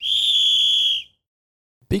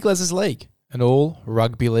Big Les's League, an all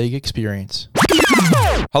rugby league experience.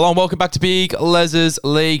 Hello and welcome back to Big Les's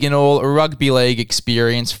League, an all rugby league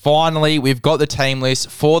experience. Finally, we've got the team list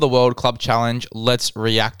for the World Club Challenge. Let's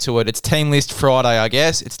react to it. It's Team List Friday, I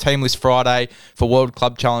guess. It's Team List Friday for World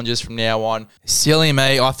Club Challenges from now on. Silly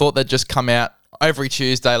me, I thought they'd just come out every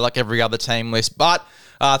Tuesday like every other team list, but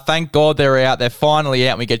thank God they're out. They're finally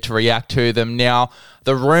out and we get to react to them. Now,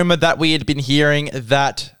 the rumour that we had been hearing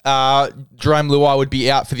that Jarome Luai would be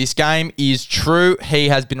out for this game is true. He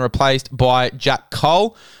has been replaced by Jack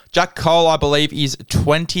Cole. Jack Cole, I believe, is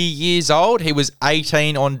 20 years old. He was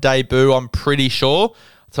 18 on debut, I'm pretty sure.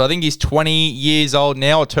 So I think he's 20 years old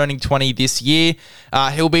now, or turning 20 this year.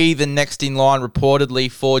 He'll be the next in line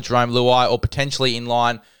reportedly for Jarome Luai, or potentially in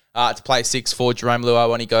line to play 6 for Jarome Luai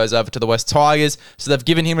when he goes over to the West Tigers. So they've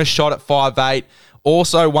given him a shot at 5'8".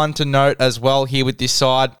 Also, one to note as well here with this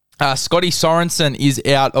side, Scotty Sorensen is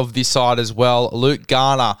out of this side as well. Luke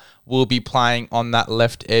Garner will be playing on that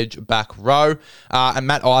left edge back row. And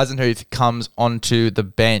Matt Eisenhuth comes onto the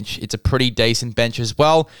bench. It's a pretty decent bench as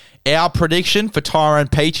well. Our prediction for Tyrone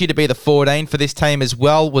Peachey to be the 14 for this team as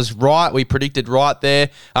well was right. We predicted right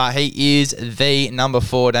there. He is the number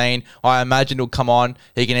 14. I imagine he'll come on.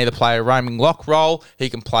 He can either play a roaming lock role.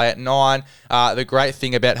 He can play at 9. The great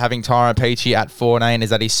thing about having Tyrone Peachey at 14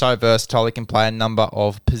 is that he's so versatile. He can play a number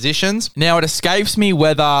of positions. Now, it escapes me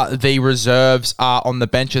whether the reserves are on the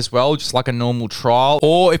bench as well, just like a normal trial,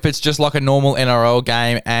 or if it's just like a normal NRL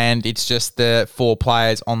game and it's just the 4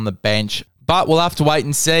 players on the bench. But we'll have to wait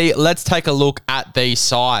and see. Let's take a look at these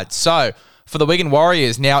sides. So, for the Wigan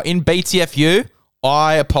Warriors, now in BTFU,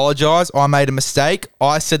 I apologise. I made a mistake.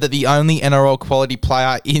 I said that the only NRL quality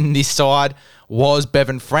player in this side was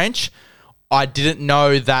Bevan French. I didn't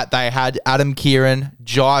know that they had Adam Kieran,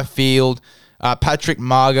 Jai Field, Patrick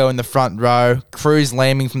Margot in the front row, Cruz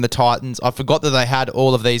Lambing from the Titans. I forgot that they had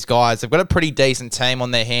all of these guys. They've got a pretty decent team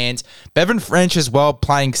on their hands. Bevan French as well,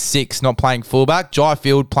 playing 6, not playing fullback. Jai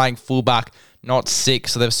Field playing fullback, not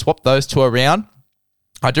 6. So they've swapped those two around.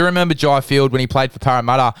 I do remember Jai Field when he played for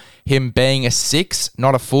Parramatta, him being a 6,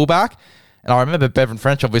 not a fullback. And I remember Bevan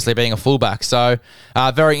French obviously being a fullback. So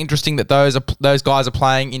very interesting that those guys are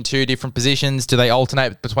playing in 2 different positions. Do they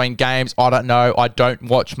alternate between games? I don't know. I don't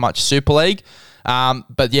watch much Super League.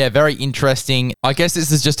 But yeah, very interesting. I guess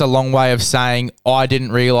this is just a long way of saying I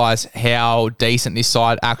didn't realise how decent this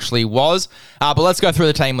side actually was. But let's go through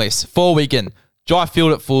the team list. For Wigan, Jai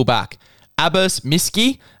Field at fullback, Abbas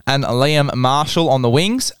Miski and Liam Marshall on the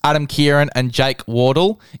wings, Adam Kieran and Jake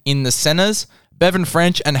Wardle in the centres, Bevan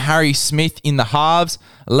French and Harry Smith in the halves,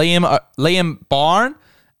 Liam Byrne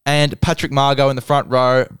and Patrick Margot in the front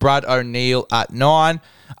row, Brad O'Neill at 9,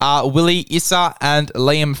 Willie Issa and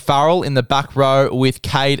Liam Farrell in the back row with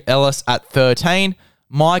Cade Ellis at 13,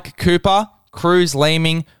 Mike Cooper, Cruz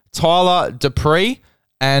Leeming, Tyler Dupree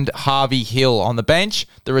and Harvey Hill on the bench.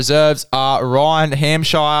 The reserves are Ryan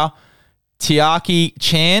Hampshire, Tiaki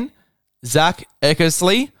Chan, Zach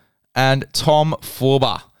Eckersley and Tom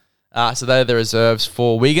Forber. So they're the reserves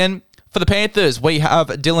for Wigan. For the Panthers, we have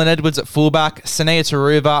Dylan Edwards at fullback, Sania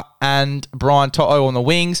Taruva and Brian To'o on the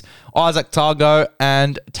wings, Isaac Targo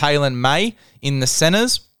and Taylor May in the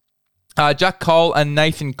centres, Jack Cole and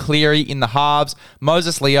Nathan Cleary in the halves,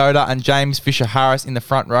 Moses Leota and James Fisher-Harris in the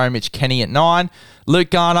front row, Mitch Kenny at 9,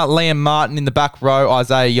 Luke Garner, Liam Martin in the back row,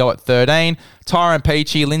 Isaiah Yeo at 13, Tyrone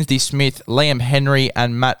Peachey, Lindsay Smith, Liam Henry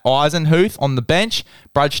and Matt Eisenhuth on the bench,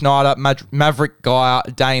 Brad Schneider, Maverick Geyer,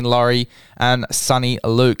 Dane Laurie and Sonny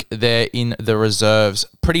Luke there in the reserves.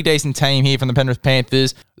 Pretty decent team here from the Penrith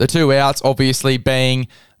Panthers. The 2 outs obviously being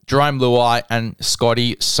Jarome Luai and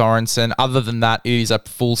Scotty Sorensen. Other than that, it is a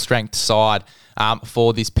full-strength side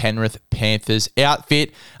for this Penrith Panthers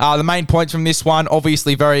outfit. The main points from this one,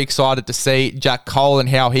 obviously very excited to see Jack Cole and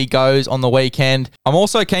how he goes on the weekend. I'm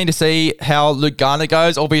also keen to see how Luke Garner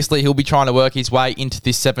goes. Obviously, he'll be trying to work his way into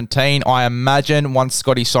this 17. I imagine once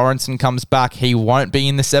Scotty Sorensen comes back, he won't be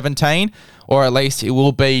in the 17, or at least it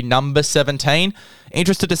will be number 17.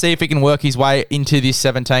 Interested to see if he can work his way into this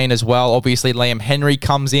 17 as well. Obviously, Liam Henry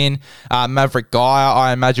comes in. Maverick Geyer,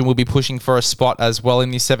 I imagine, will be pushing for a spot as well in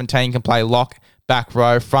this 17. Can play lock, back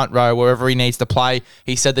row, front row, wherever he needs to play.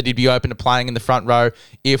 He said that he'd be open to playing in the front row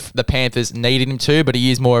if the Panthers needed him to, but he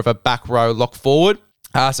is more of a back row lock forward.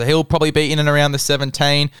 So he'll probably be in and around the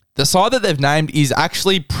 17. The side that they've named is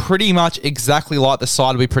actually pretty much exactly like the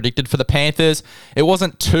side we predicted for the Panthers. It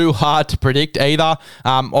wasn't too hard to predict either.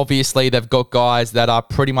 Obviously, they've got guys that are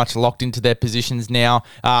pretty much locked into their positions now.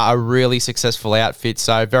 A really successful outfit,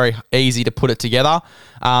 so very easy to put it together.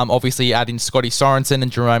 Obviously, add in Scotty Sorensen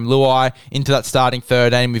and Jerome Luai into that starting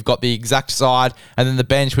 13. We've got the exact side, and then the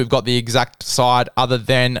bench, we've got the exact side other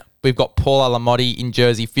than we've got Paul Alamotti in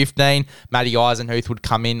jersey 15. Matty Eisenhuth would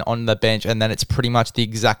come in on the bench, and then it's pretty much the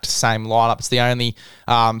exact same lineup. It's the only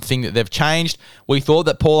thing that they've changed. We thought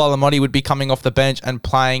that Paul Alamotti would be coming off the bench and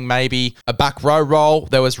playing maybe a back row role.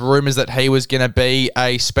 There was rumours that he was going to be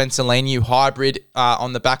a Spencer Leniu hybrid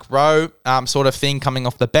on the back row sort of thing coming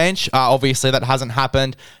off the bench. Obviously, that hasn't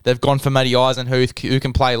happened. They've gone for Matty Eisenhuth, who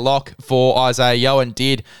can play lock for Isaiah Yeo and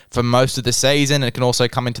did for most of the season. It can also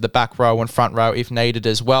come into the back row and front row if needed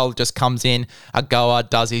as well. Just comes in, a goer,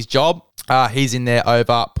 does his job. He's in there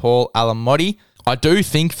over Paul Alamotti. I do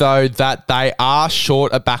think, though, that they are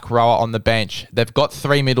short a back rower on the bench. They've got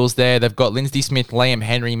three middles there. They've got Lindsay Smith, Liam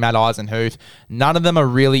Henry, Matt Eisenhuth. None of them are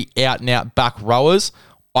really out-and-out back rowers.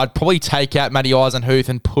 I'd probably take out Matty Eisenhuth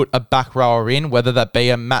and put a back rower in, whether that be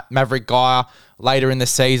a Maverick Geyer later in the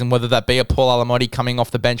season, whether that be a Paul Alamotti coming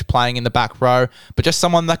off the bench playing in the back row, but just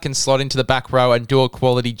someone that can slot into the back row and do a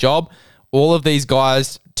quality job. All of these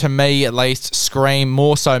guys, to me at least, scream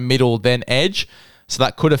more so middle than edge. So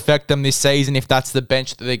that could affect them this season if that's the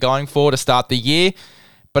bench that they're going for to start the year.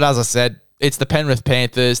 But as I said, it's the Penrith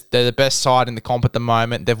Panthers. They're the best side in the comp at the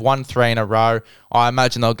moment. They've won 3 in a row. I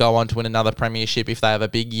imagine they'll go on to win another premiership if they have a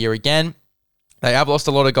big year again. They have lost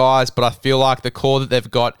a lot of guys, but I feel like the core that they've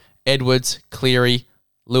got, Edwards, Cleary,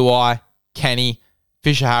 Luai, Kenny,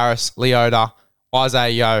 Fisher-Harris, Leota, Isaiah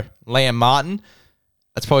Yeo, Liam Martin,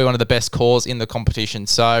 that's probably one of the best cores in the competition.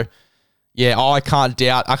 So, yeah, I can't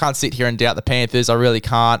sit here and doubt the Panthers. I really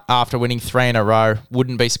can't. After winning 3 in a row,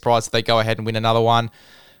 wouldn't be surprised if they go ahead and win another one.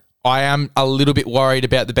 I am a little bit worried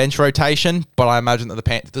about the bench rotation, but I imagine that the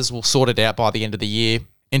Panthers will sort it out by the end of the year.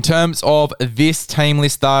 In terms of this team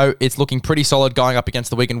list, though, it's looking pretty solid going up against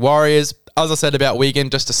the Wigan Warriors. As I said about Wigan,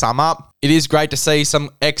 just to sum up, it is great to see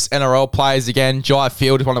some ex-NRL players again. Jai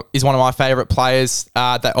Field is one of my favourite players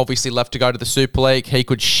that obviously left to go to the Super League. He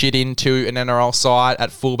could shit into an NRL side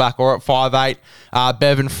at fullback or at 5'8".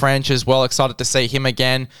 Bevan French as well, excited to see him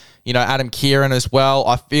again. You know, Adam Kieran as well.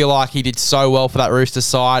 I feel like he did so well for that Roosters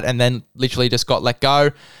side and then literally just got let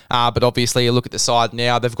go. But obviously, you look at the side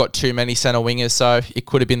now, they've got too many centre wingers, so it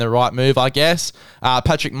could have been the right move, I guess.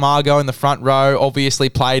 Patrick Margot in the front row obviously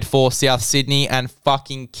played for South Sydney and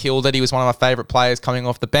fucking killed it. He was one of my favourite players coming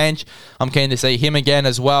off the bench. I'm keen to see him again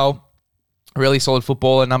as well. Really solid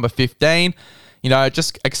footballer, number 15. You know,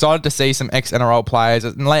 just excited to see some ex-NRL players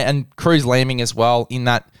and Cruz Leeming as well in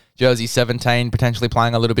that jersey 17, potentially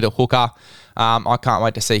playing a little bit of hooker. I can't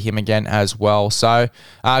wait to see him again as well. So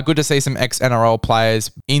good to see some ex-NRL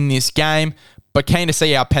players in this game, but keen to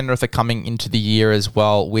see how Penrith are coming into the year as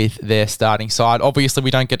well with their starting side. Obviously,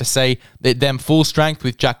 we don't get to see them full strength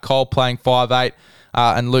with Jack Cole playing 5'8",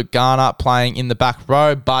 and Luke Garner playing in the back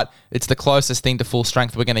row, but it's the closest thing to full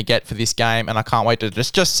strength we're going to get for this game, and I can't wait to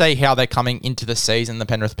just see how they're coming into the season, the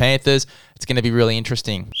Penrith Panthers. It's going to be really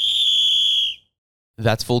interesting.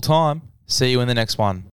 That's full time. See you in the next one.